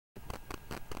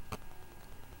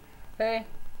Hey,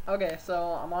 okay,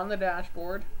 so I'm on the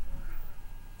dashboard.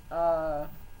 So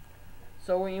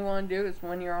what you want to do is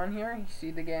when you're on here, you see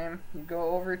the game, you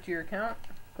go over to your account,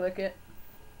 click it,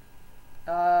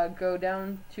 go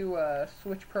down to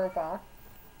switch profile,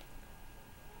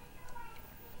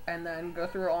 and then go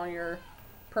through all your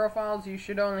profiles. You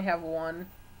should only have one.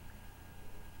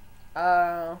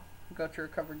 Go to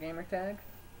recover gamer tag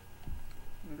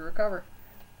and recover.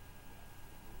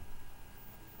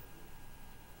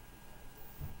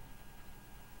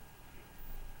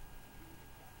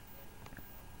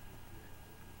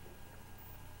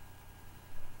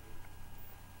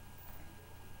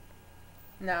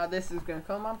 Now this is going to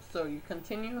come up, so you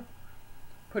continue,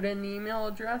 put in the email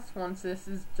address. Once this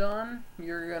is done,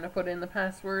 you're going to put in the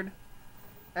password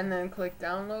and then click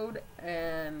download,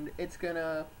 and it's going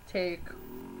to take,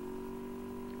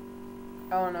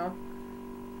 I don't know,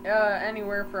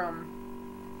 anywhere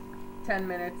from 10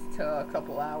 minutes to a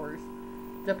couple hours,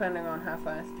 depending on how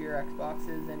fast your Xbox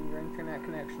is and your internet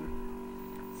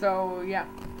connection. So yeah.